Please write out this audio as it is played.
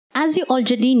As you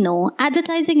already know,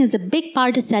 advertising is a big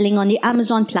part of selling on the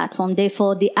Amazon platform.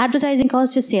 Therefore, the advertising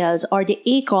cost of sales, or the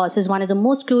ACoS, is one of the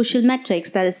most crucial metrics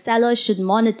that a seller should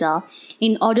monitor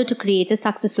in order to create a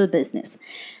successful business.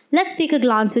 Let's take a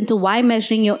glance into why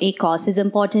measuring your ACoS is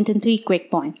important in 3 quick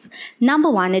points.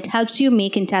 Number 1, it helps you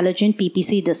make intelligent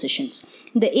PPC decisions.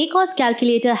 The ACoS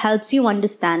calculator helps you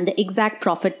understand the exact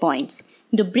profit points,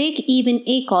 the break-even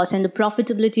ACoS, and the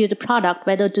profitability of the product,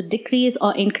 whether to decrease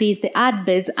or increase the ad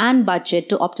bids and budget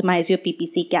to optimize your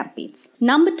PPC campaigns.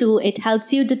 Number 2, it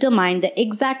helps you determine the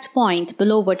exact point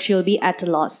below which you'll be at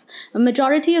a loss. A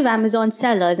majority of Amazon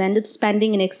sellers end up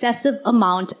spending an excessive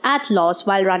amount at loss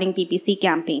while running PPC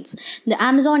campaigns. The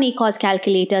Amazon ACoS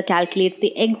calculator calculates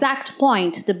the exact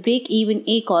point, the break-even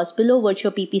ACoS, below which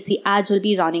your PPC ads will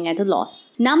be running at a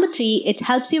loss. Number 3, it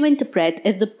helps you interpret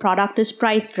if the product is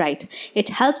priced right. It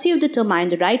helps you determine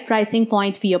the right pricing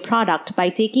point for your product by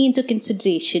taking into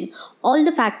consideration all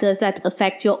the factors that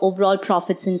affect your overall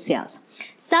profits and sales.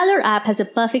 SellerApp has a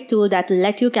perfect tool that will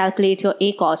let you calculate your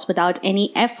ACoS without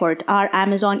any effort, our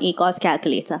Amazon ACoS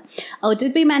calculator. Oh,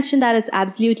 did we mention that it's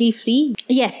absolutely free?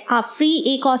 Yes, our free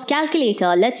ACoS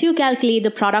calculator lets you calculate the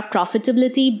product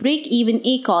profitability, break-even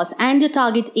ACoS, and your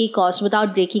target ACoS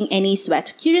without breaking any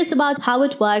sweat. Curious about how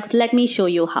it works? Let me show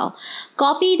you how.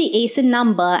 Copy the ASIN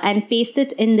number and paste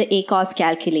it in the ACoS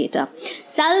calculator.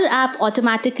 SellerApp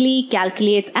automatically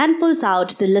calculates and pulls out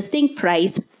the listing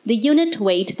price, the unit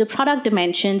weight, the product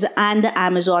dimensions, and the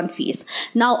Amazon fees.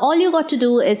 Now all you got to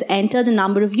do is enter the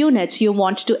number of units you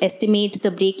want to estimate the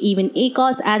break-even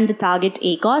ACoS and the target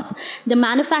ACoS, the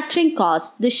manufacturing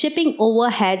cost, the shipping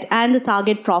overhead, and the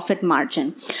target profit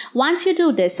margin. Once you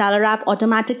do this, SellerApp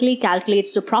automatically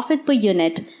calculates the profit per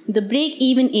unit, the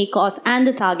break-even ACoS, and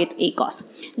the target ACoS.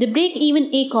 The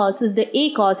break-even ACoS is the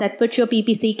ACoS at which your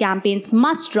PPC campaigns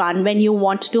must run when you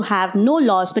want to have no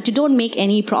loss but you don't make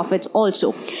any profits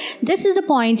also. This is the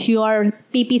point your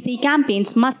PPC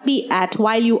campaigns must be at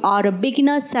while you are a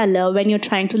beginner seller when you're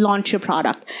trying to launch your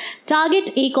product.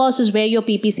 Target ACoS is where your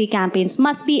PPC campaigns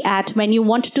must be at when you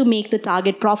want to make the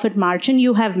target profit margin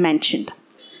you have mentioned.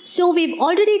 So we've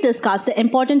already discussed the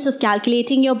importance of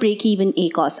calculating your break-even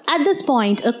ACoS. At this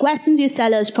point, a question you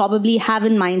sellers probably have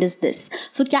in mind is this.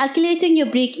 For calculating your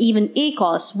break-even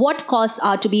ACoS, what costs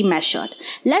are to be measured?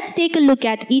 Let's take a look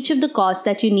at each of the costs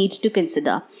that you need to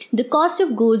consider. The cost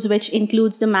of goods, which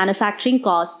includes the manufacturing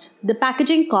cost, the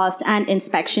packaging cost, and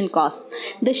inspection cost,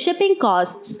 the shipping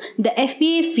costs, the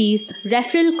FBA fees,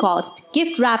 referral cost,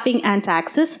 gift wrapping and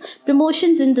taxes,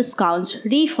 promotions and discounts,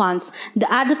 refunds,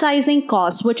 the advertising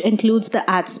cost, which includes the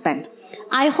ad spend.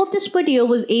 I hope this video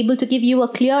was able to give you a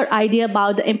clear idea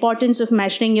about the importance of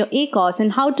measuring your ACoS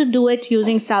and how to do it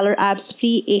using SellerApp's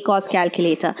free ACoS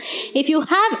calculator. If you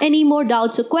have any more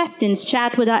doubts or questions,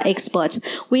 chat with our experts.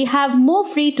 We have more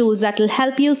free tools that will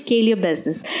help you scale your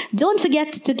business. Don't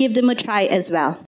forget to give them a try as well.